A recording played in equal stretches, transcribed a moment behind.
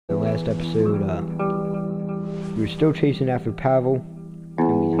last episode, we were still chasing after Pavel,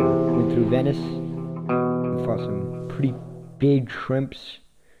 and we went through Venice. We fought some pretty big shrimps,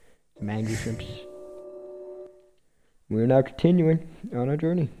 some angry shrimps. We're now continuing on our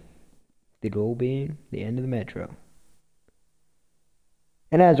journey, the goal being the end of the metro.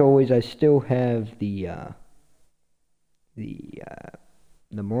 And as always, I still have the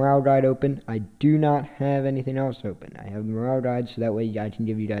morale guide open. I do not have anything else open. I have the morale guide so that way I can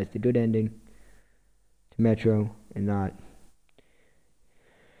give you guys the good ending to Metro and not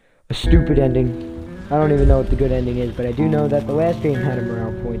a stupid ending. I don't even know what the good ending is, but I do know that the last game had a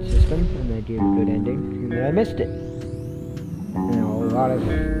morale point system and that gave a good ending, and then I missed it. You know, a lot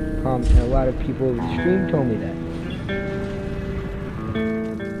of people over the stream told me that.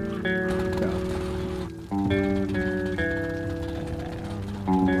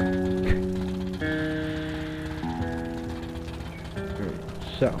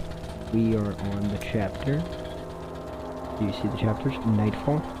 So, we are on the chapter. Do you see the chapters?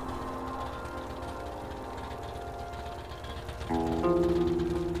 Nightfall.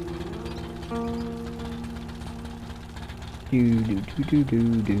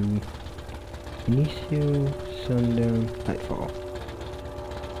 Inicio, sundown, nightfall.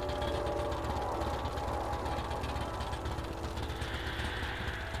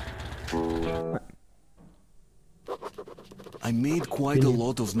 I made quite a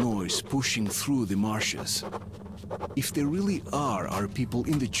lot of noise pushing through the marshes. If there really are people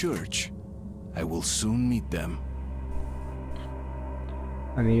in the church, I will soon meet them.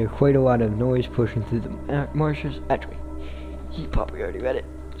 I made quite a lot of noise pushing through the marshes. Actually, he probably already read it.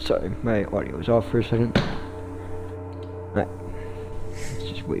 Sorry, my audio was off for a second. Alright, let's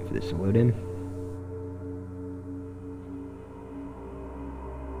just wait for this to load in.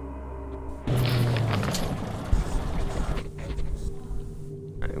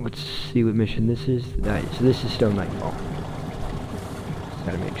 Let's see what mission this is. Alright, so this is still Nightfall. Just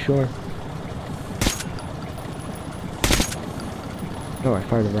gotta make sure. Oh, I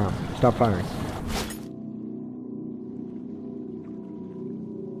fired a round. Stop firing.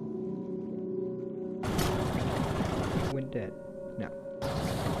 Went dead. No.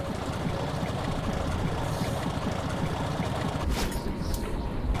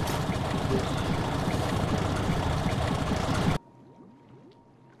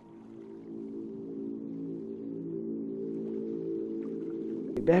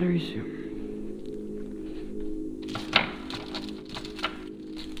 Batteries.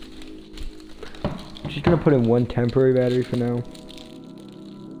 I'm just gonna put in one temporary battery for now.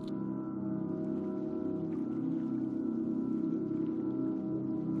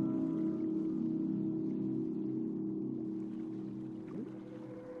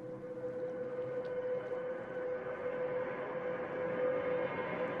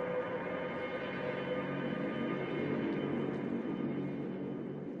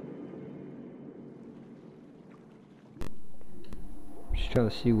 Trying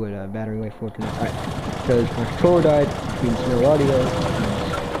to see what battery life for tonight. Alright, because my controller died, which means no audio, which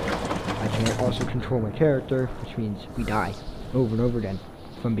means I can't also control my character, which means we die over and over again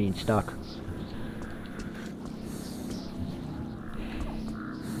from being stuck.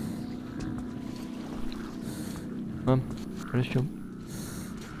 Let's jump.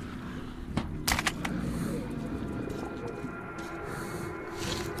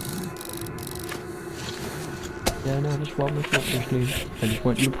 Yeah, no, just what my filters need. I just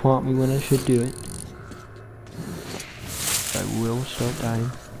want you to prompt me when I should do it. I will start dying.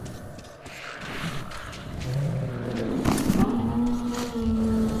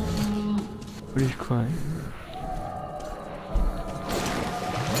 What is crying?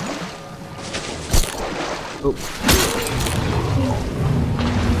 Oh.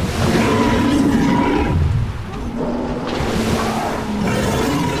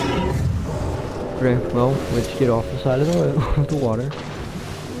 Okay, well, let's get off the side of the water.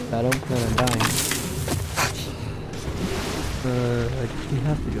 I don't plan on dying. I guess we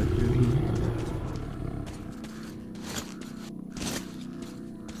have to go through here.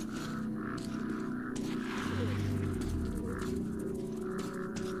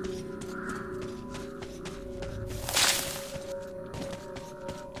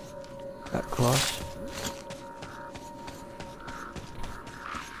 That cross.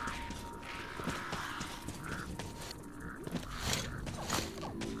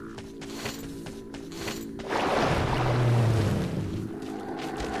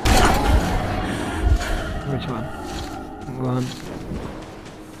 Which one? Run.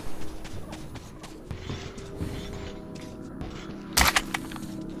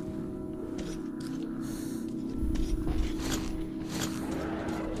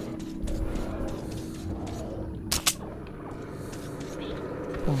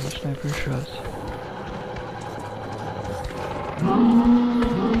 Oh, the sniper shots.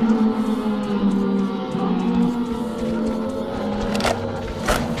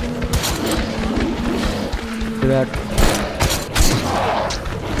 Get back.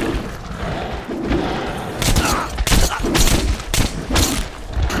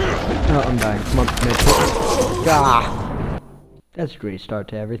 Oh, I'm dying. Come on, medkit. Ah! That's a great start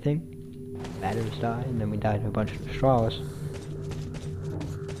to everything. Batters die, and then we died to a bunch of straws.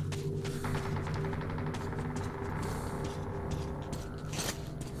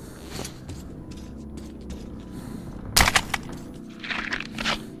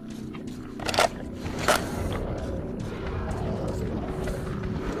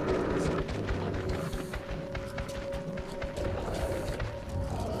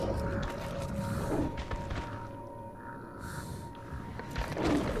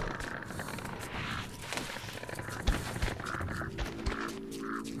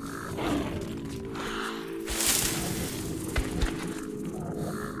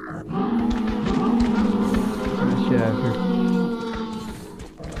 Get out of here.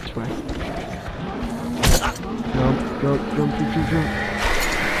 This way. Jump.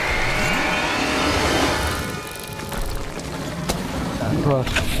 Across.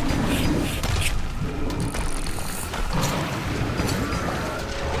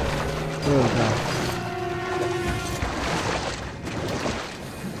 Oh god.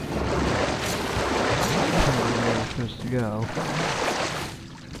 Where am I supposed to go?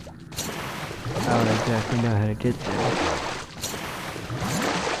 I don't exactly know how to get there.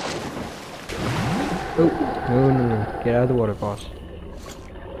 Oh, no. Get out of the water, boss.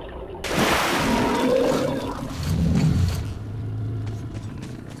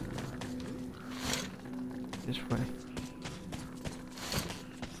 This way.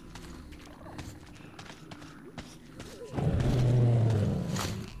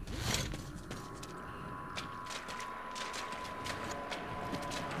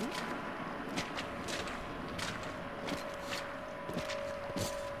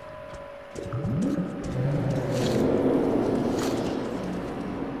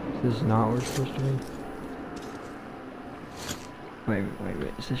 This is not where we're supposed to be. Wait.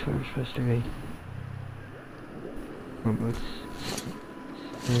 Is this where we're supposed to be? What's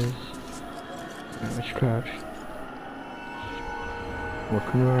this? Let's crouch.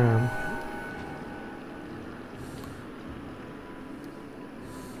 Looking around.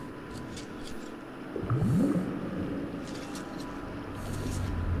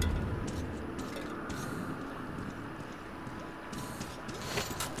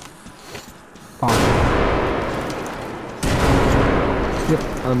 Yep,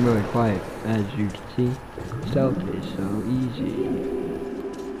 I'm really quiet, as you can see. Stealth is so easy.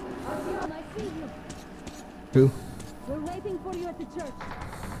 Who? We're waiting for you at the church.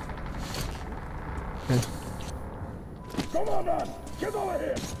 Okay. Come on, man! Get over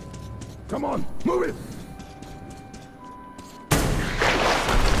here! Come on, move it!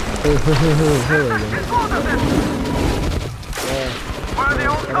 Hey. Where are they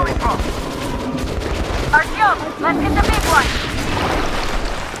all coming from? Artyom, let's get the big one!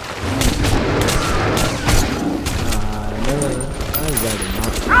 I'd rather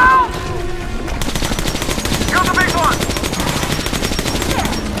not. Go! Kill the big one!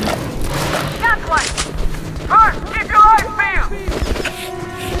 That's one! First, keep your eyes peeled!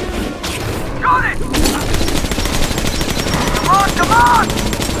 Got it! Come on!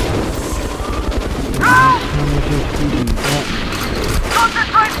 Go!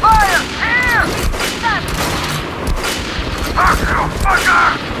 Concentrate fire! Here! Fuck you, fucker!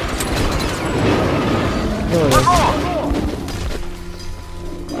 One more!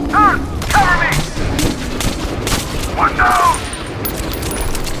 Turn! Cover me! One down!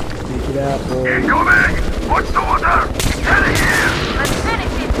 Take it out, boy. Incoming! Watch the water! Get it here! Let's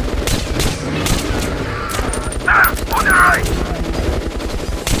finish it! There! On your right!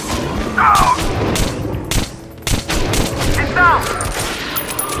 Down! It's down!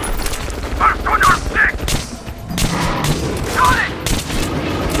 First on your stick! Got it!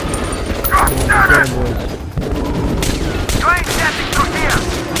 God damn it! Boys. You ain't stepping through here!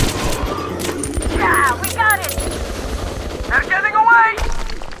 Yeah, we got it! They're getting away!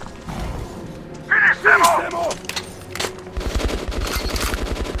 Finish them off!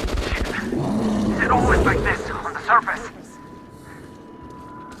 Is it always like this, on the surface?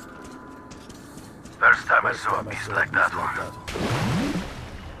 First time I saw a beast like that one.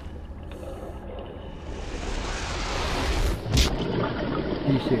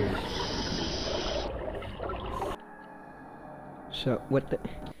 Be serious. So, what the...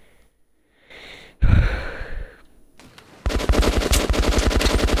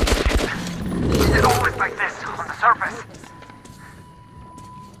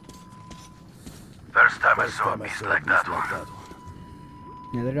 never saw a beast like that one.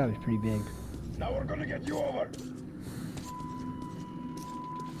 Yeah, that guy was pretty big. Now we're gonna get you over.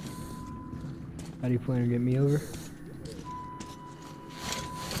 How do you plan to get me over?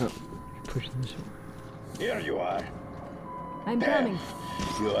 Oh, pushing this one. Here you are. I'm coming.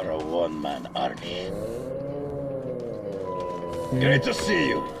 You are a one-man army. Yeah. Great to see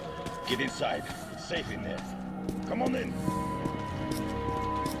you. Get inside. It's safe in there. Come on in.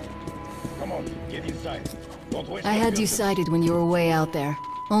 Come on, get inside. Don't waste I your had you filter. sighted when you were way out there.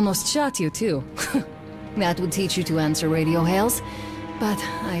 Almost shot you, too. That would teach you to answer radio hails. But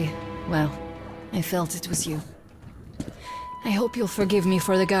well, I felt it was you. I hope you'll forgive me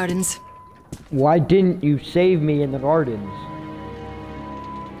for the gardens. Why didn't you save me in the gardens?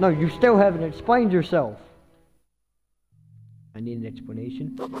 No, you still haven't explained yourself. I need an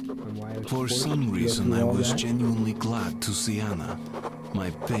explanation on why I was For forced some to go reason, through I all was that. genuinely glad to see Anna, my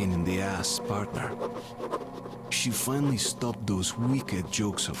pain-in-the-ass partner. She finally stopped those wicked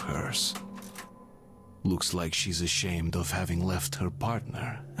jokes of hers. Looks like she's ashamed of having left her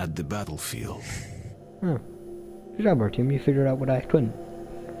partner at the battlefield. Huh. Good job, our team. You figured out what I couldn't.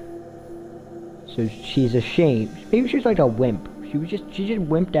 So she's ashamed. Maybe she's like a wimp. She just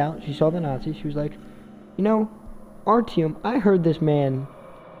wimped out. She saw the Nazis. She was like, you know, Artyom, I heard this man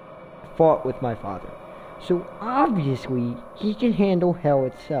fought with my father. So obviously, he can handle hell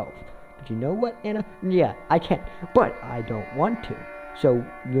itself. But you know what, Anna? Yeah, I can. But I don't want to. So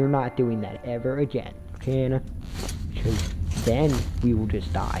you're not doing that ever again. Okay, Anna? Because then we will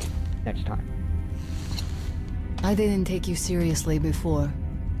just die next time. I didn't take you seriously before.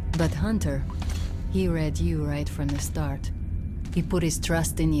 But Hunter, he read you right from the start. He put his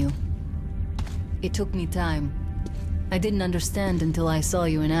trust in you. It took me time. I didn't understand until I saw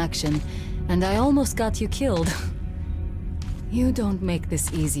you in action, and I almost got you killed. You don't make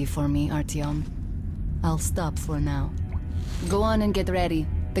this easy for me, Artyom. I'll stop for now. Go on and get ready.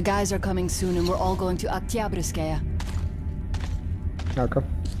 The guys are coming soon and we're all going to Oktyabrskaya. Okay.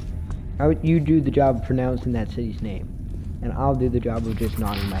 You do the job of pronouncing that city's name, and I'll do the job of just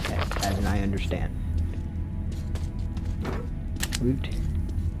nodding my head, as in I understand. Loot.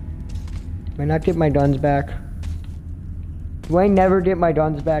 Do I not get my guns back? Do I never get my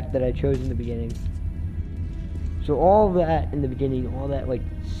guns back that I chose in the beginning? So all that in the beginning, all that like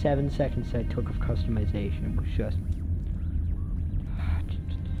 7 seconds I took of customization was just...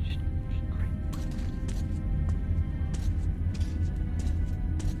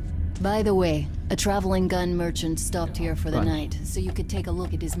 By the way, a traveling gun merchant stopped here for the night, so you could take a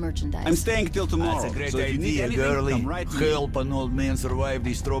look at his merchandise. I'm staying till tomorrow. That's a great so if you need idea, anything, girlie. come right to me. Help an old man survive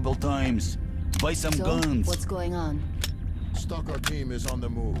these troubled times. Buy some So, guns. what's going on? Stalker team is on the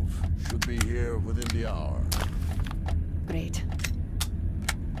move. Should be here within the hour. Great.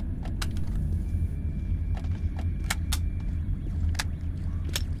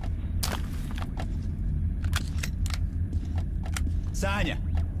 Sanya,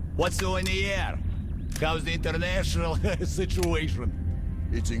 what's so in the air? How's the international situation?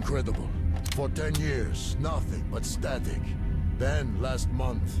 It's incredible. For 10 years, nothing but static. Then, last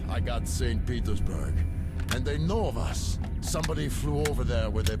month, I got St. Petersburg. And they know of us. Somebody flew over there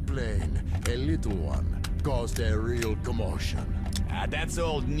with a plane. A little one. Caused a real commotion. Ah, that's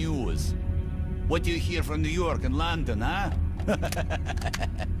old news. What do you hear from New York and London, huh?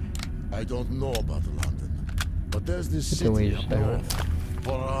 I don't know about London. But there's this It's a way city to up stay on. north.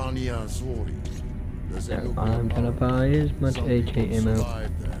 Porania Zori. There's a nuclear I'm gonna power buy as much Some AK people ammo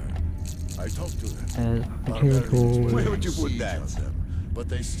survived there. I talked to them. as I can Barbarians afford. Where would you put siege that? of them, but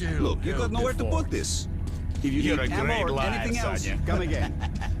they still Look, you got held nowhere to their put forts. this. If you You're need a ammo great or liar, anything else, Sonia. come again.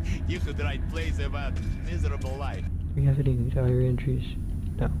 You could write plays about miserable life. We have any diary entries?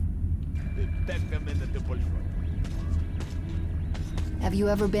 No. Take them in the bush. Have you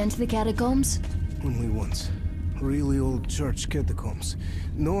ever been to the catacombs? Only once. Really old church catacombs.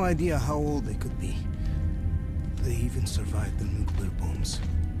 No idea how old they could be. They even survived the nuclear bombs.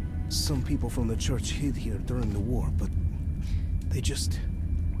 Some people from the church hid here during the war, but they just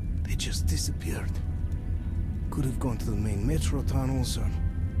disappeared. Could have gone to the main metro tunnels or...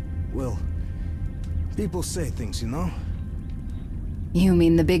 well, people say things, you know? You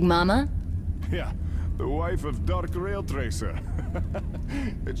mean the Big Mama? Yeah, the wife of Dark Rail Tracer.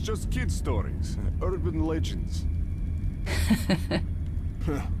 It's just kid stories, urban legends.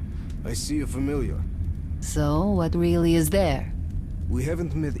 I see you're familiar. So, what really is there? We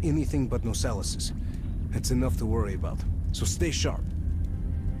haven't met anything but Nosalises. That's enough to worry about. So stay sharp.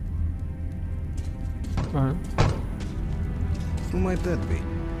 Alright. Who might that be?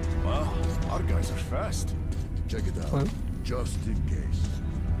 Well, our guys are fast. Check it out. What? Just in case.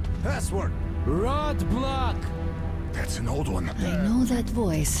 Password! Roadblock! That's an old one. I know that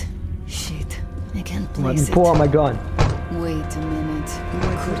voice. Shit, I can't Let me place pull out it. my gun. Wait a minute.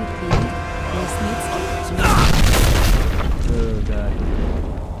 Could it be Lesnitsky? Oh god.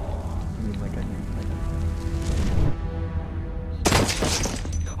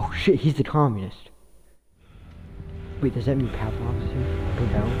 Oh shit, he's the communist. Wait, does that mean Pavlov is here?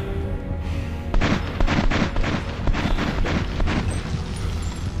 Pavel?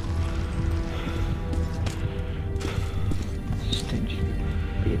 Stingy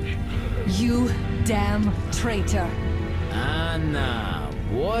bitch. You damn traitor. Anna,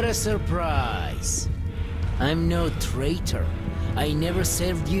 what a surprise. I'm no traitor. I never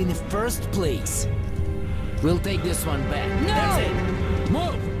served you in the first place. We'll take this one back. No! That's it.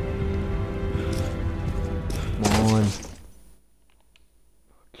 Move! Come on.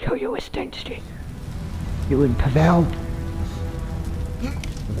 Kill you with Stingy. You and Pavel.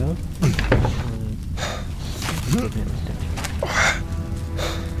 Pavel?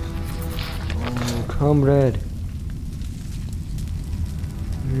 Oh, comrade.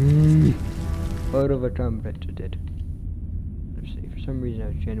 What of a comrade you did. Let's see, for some reason I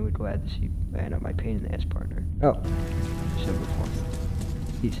was genuinely glad to see not my pain in the ass partner. Oh, I said before.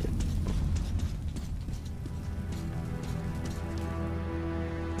 He said.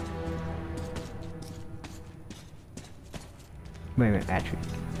 Wait a minute, actually,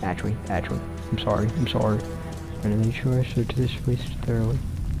 I'm sorry. I'm gonna make sure I search this place thoroughly.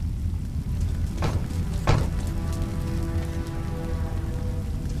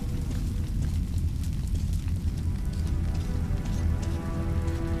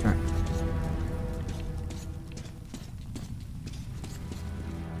 Alright.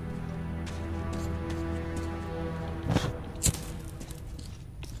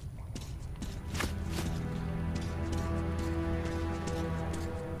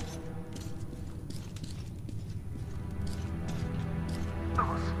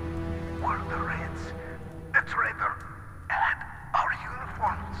 Those were the Reds. A traitor had our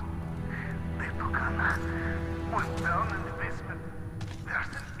uniforms. They took Anna, went down in the basement. There's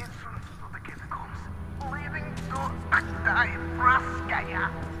an entrance to the catacombs leading to Aktai Praskaya.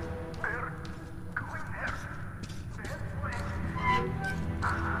 They're going there. That way.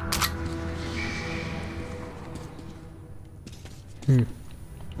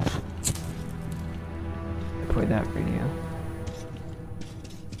 Play that radio.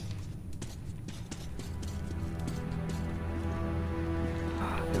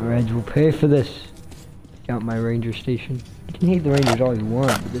 The Reds will pay for this. Take out my ranger station. You can hate the Rangers all you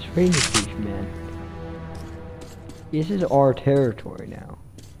want, but this ranger station, man. This is our territory now.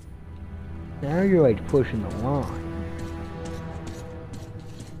 Now you're like pushing the line.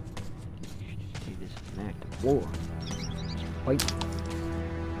 See, this is an act of war. Fight.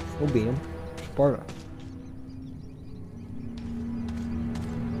 We'll beat him. Sparta.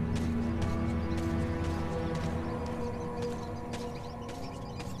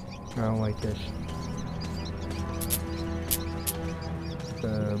 I don't like this.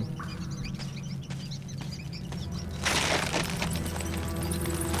 Turn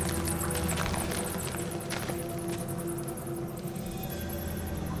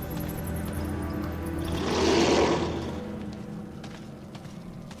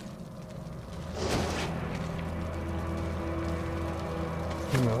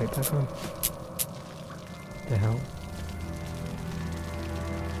my light back on. The hell?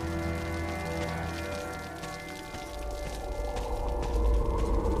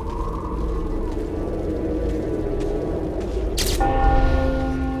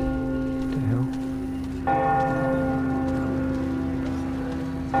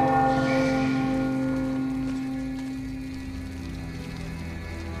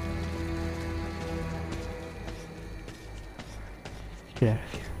 Get out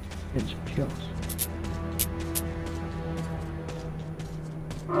of here. Get some kills.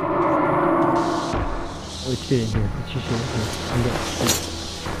 Let's get in here. Let's just get in here. I'm going.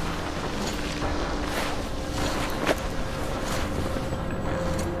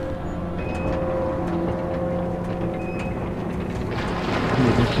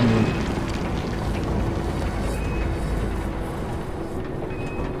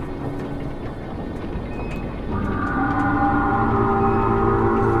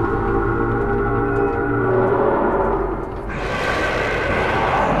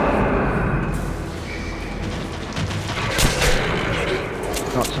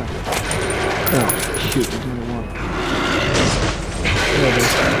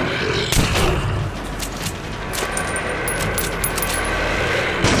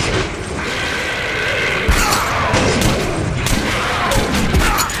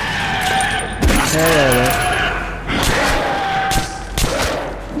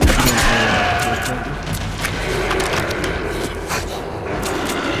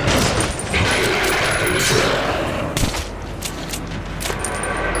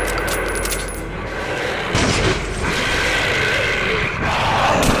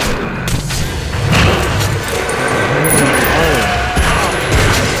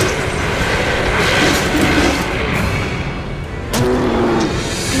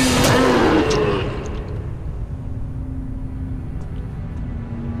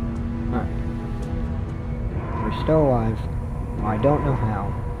 still alive. I don't know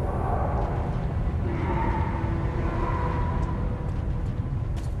how.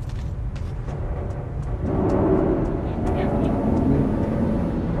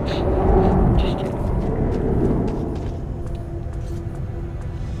 Just kidding.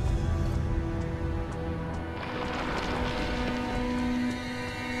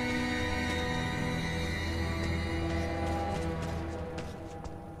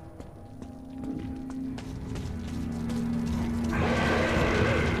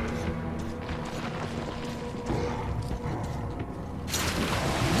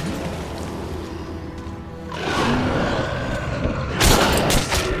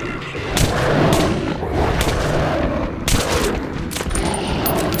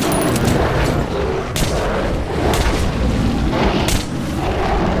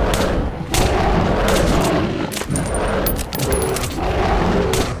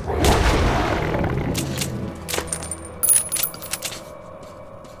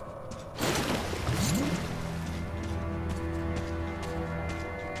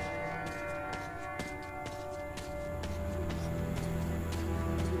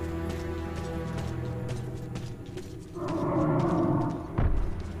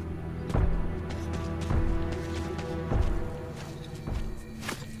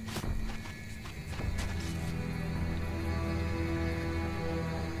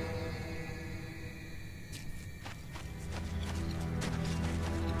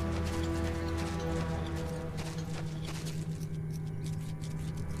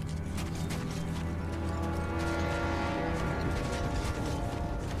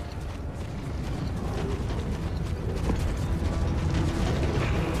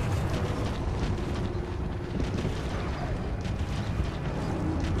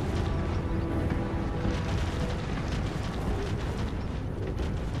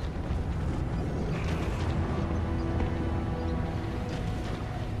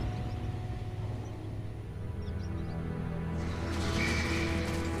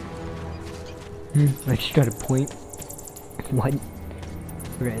 I just got a point. What?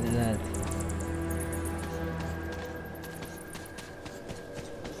 Right into that.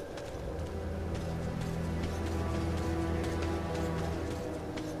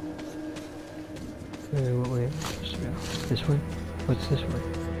 What way? This way? What's this way?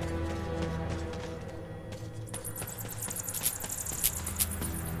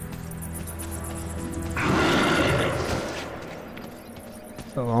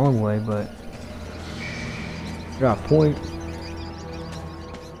 A long way, but got a point.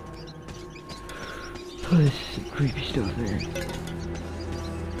 Oh, this is some creepy stuff there.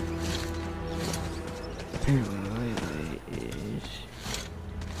 Apparently, my way is.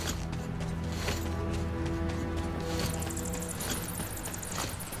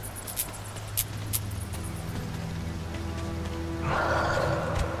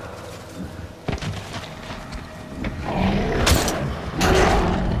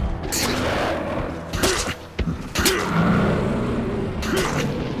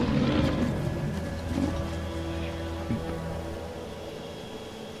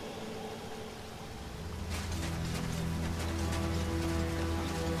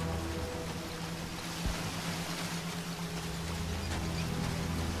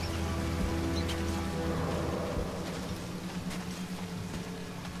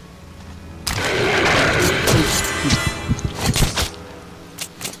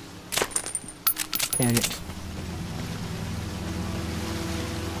 And it.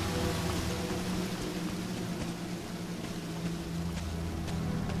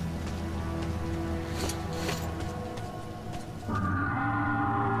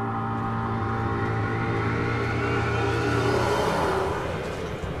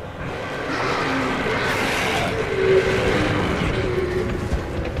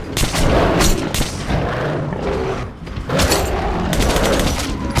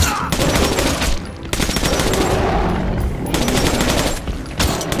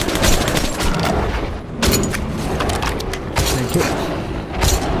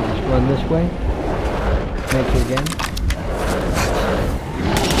 Run this way. Make it again.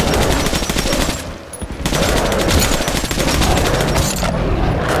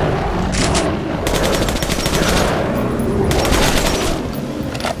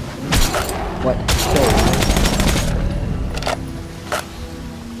 What?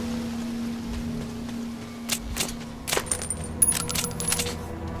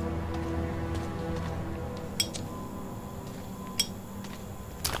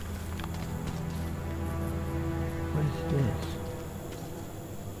 What is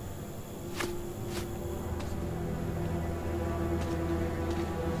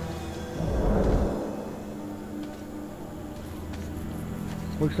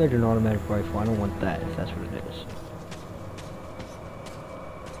Looks like an automatic rifle. I don't want that if that's what it is.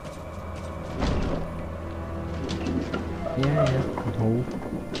 Yeah, hold.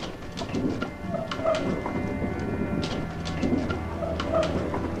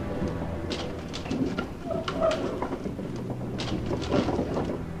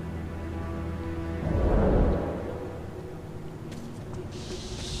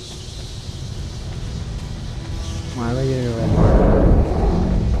 Why am I getting a red mark?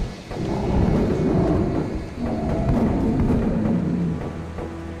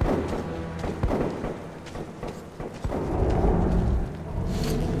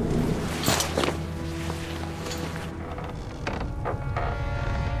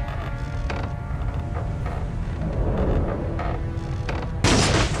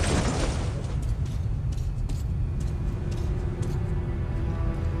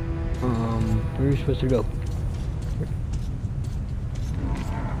 Where are you supposed to go?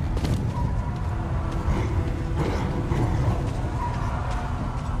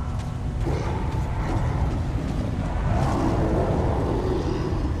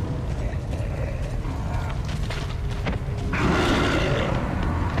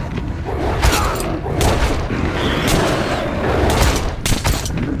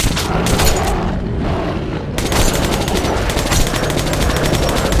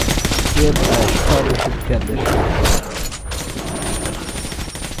 Yep, I probably should have kept this.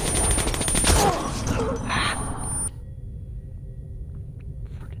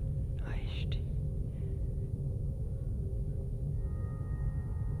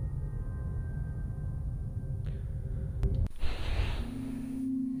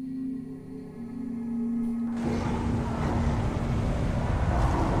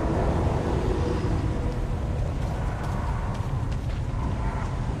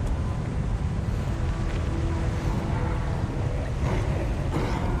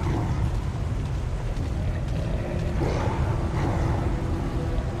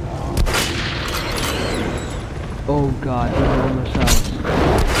 Oh god, they're on the sides.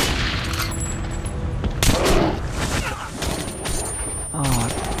 Oh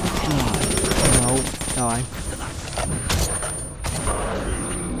god. No, die.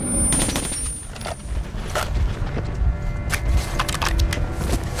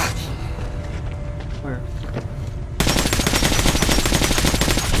 Where?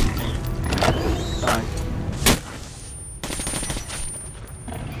 Die.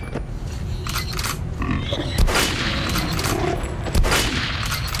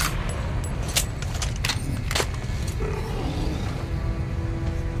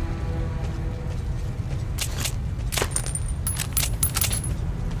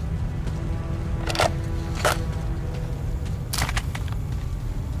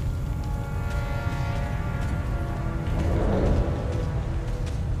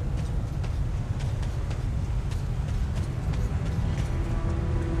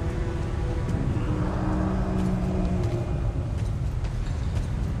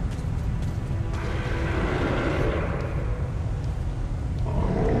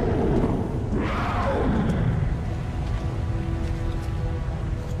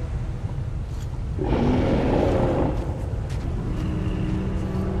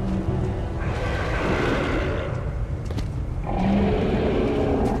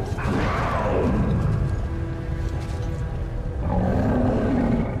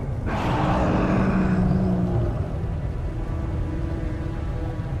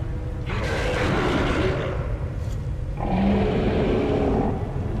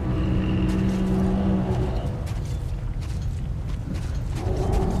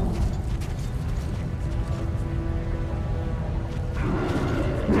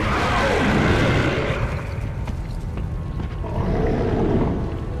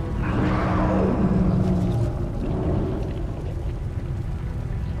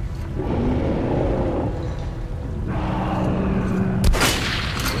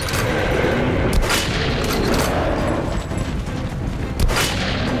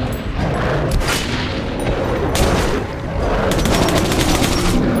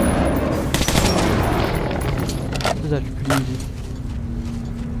 That's pretty easy.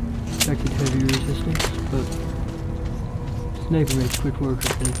 Expected heavy resistance, but sniper makes quick work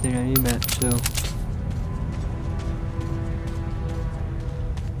of anything I aim at, so.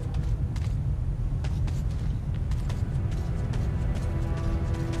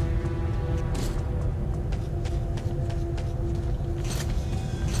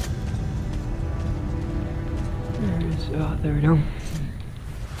 There we go.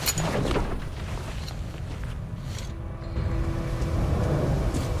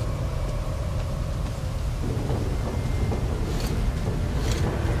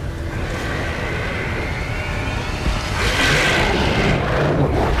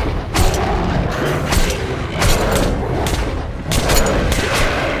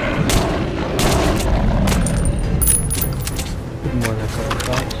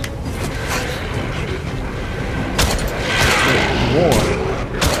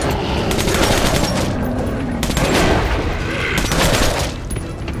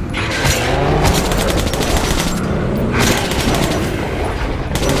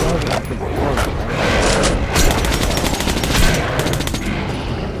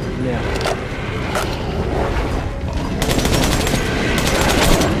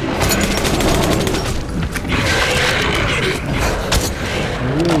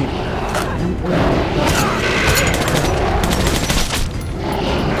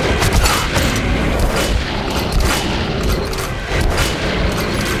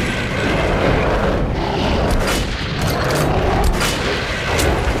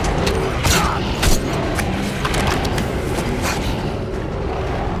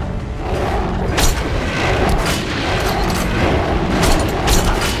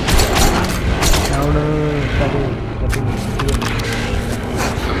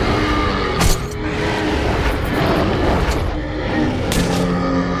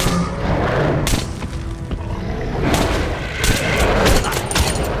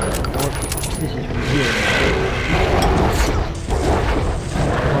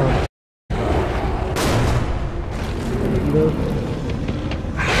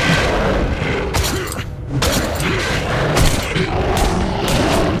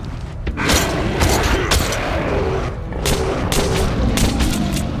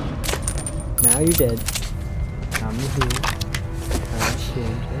 you're dead. I'm the heal. I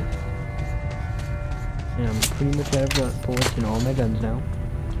saved it. And I'm pretty much out of bullets in all my guns now.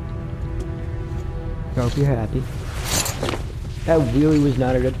 I hope you're happy. That really was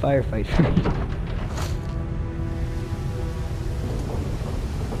not a good firefight for me.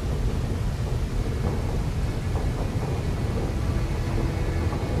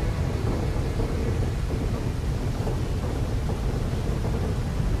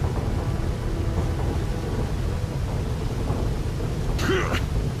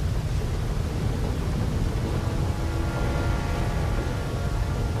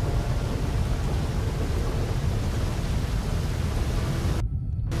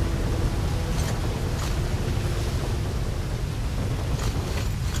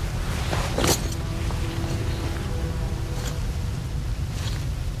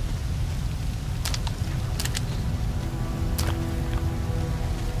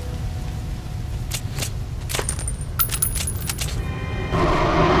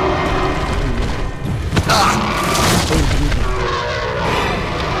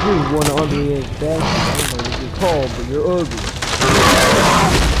 You're one ugly ass bastard. I don't know what you're called, but you're ugly.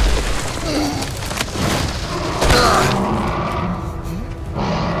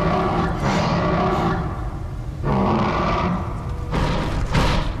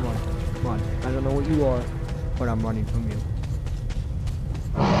 Come on. I don't know what you are, but I'm running from you.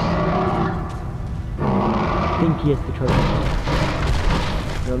 I think he has the trophy.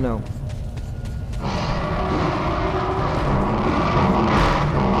 I don't know.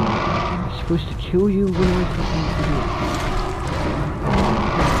 Supposed to kill you? What am I supposed to do?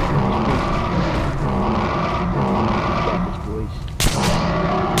 Got this, boys.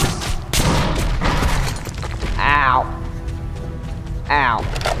 Ow! Ow!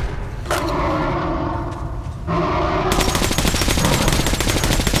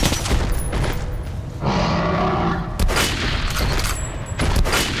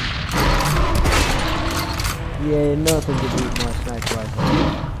 Yeah, nothing to beat my sniper rifle.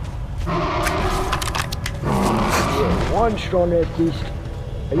 One strong at least.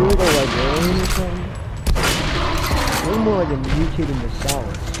 Are you like a librarian or something? You're more like a mutating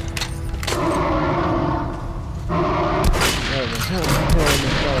Metasaurus. Oh, the hell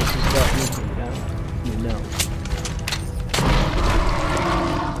Metasaurus is that mutated out? You know.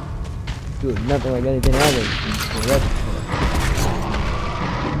 Dude, nothing like anything I've ever seen before, that's for sure.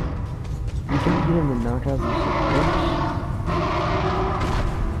 You can get him to knock out these supports?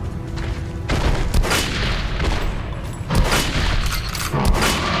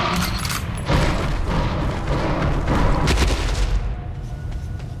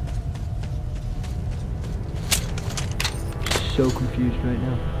 So confused right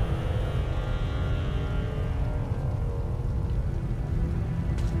now.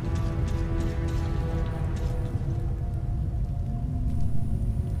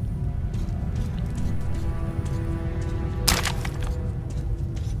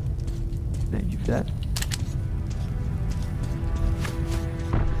 Thank you for that.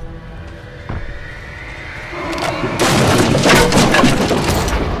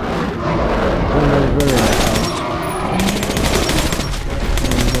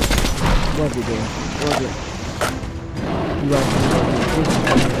 What are you doing? What are you? You are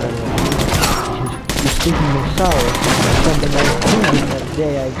you're speaking of sorrow, something I was doing that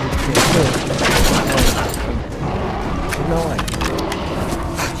day I just couldn't no idea.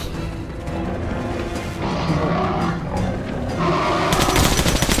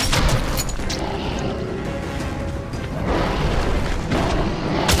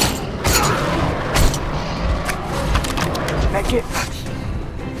 Back it!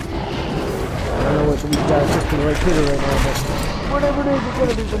 I don't know what these guys are to the right hitter right now, but whatever it is, it's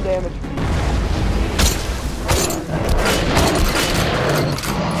gonna do some damage.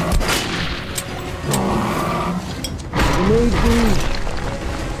 Grenade, please!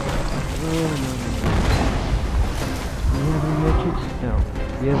 Oh, no. Do you have any medkits? No.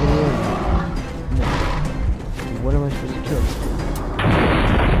 Do you have any ammo? No. What am I supposed to kill?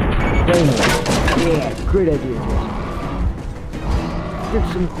 Claymore. Yeah, great idea, Jesse. Get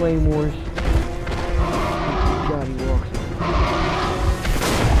some claymores. God, he walks on.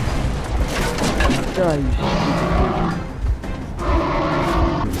 God, you stupid creature.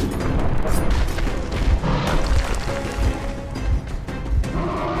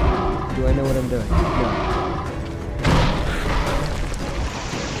 Do I know what I'm doing? No.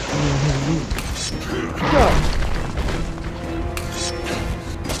 Go!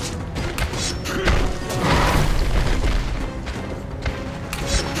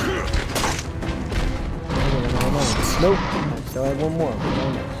 Nope. I still have one more.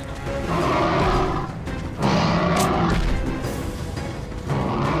 What's next?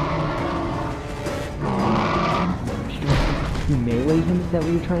 you melee him? Is that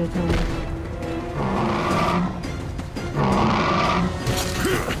what you're trying to tell me?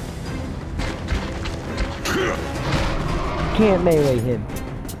 Can't melee him.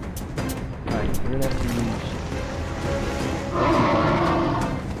 Alright, we're gonna have to use...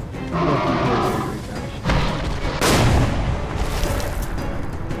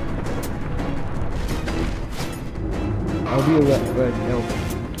 I'll be a red, no.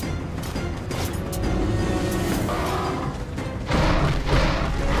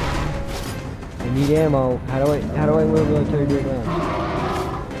 I need ammo. How do I move military grade rounds?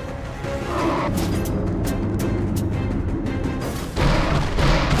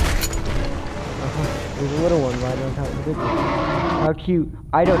 There's a little one right on top of the big one. How cute.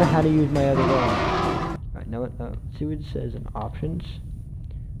 I don't know how to use my other gun. Alright, now let's see what it says in options.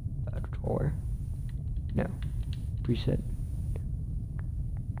 Controller. No. Preset.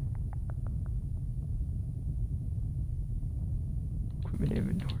 Equipment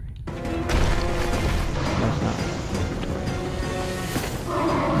inventory. That's not inventory.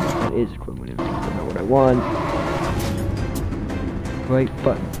 That is equipment inventory. I don't know what I want. Right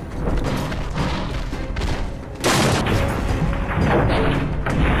button.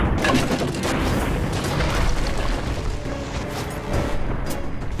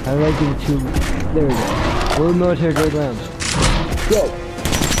 I like it to... There we go. We're military grade rounds. Go!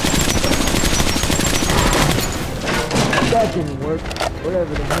 That didn't work.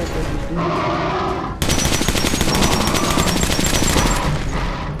 Whatever the heck was doing.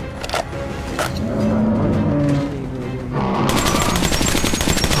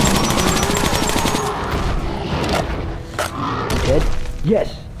 Dead? Yes!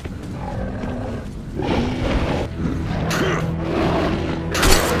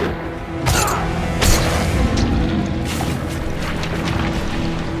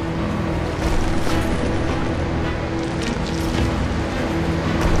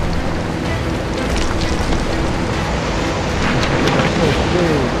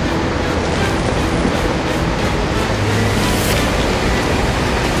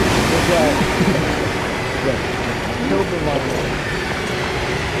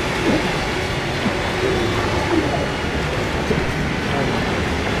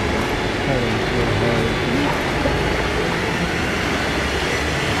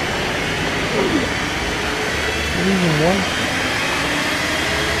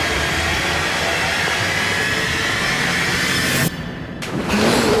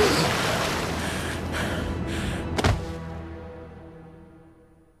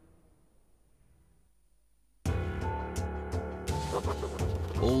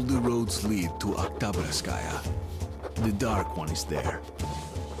 All the roads lead to Oktabrskaya. The Dark One is there.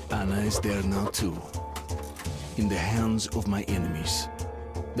 Anna is there now too. In the hands of my enemies.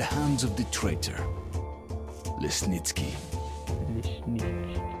 The hands of the traitor. Lesnitsky.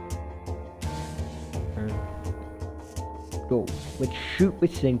 Go. Let's shoot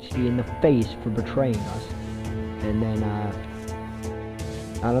Lesnitsky in the face for betraying us. And then,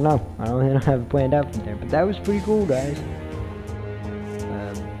 I don't know. I don't have it planned out from there. But that was pretty cool, guys.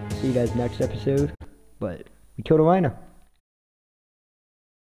 See you guys next episode. But we killed a rhino.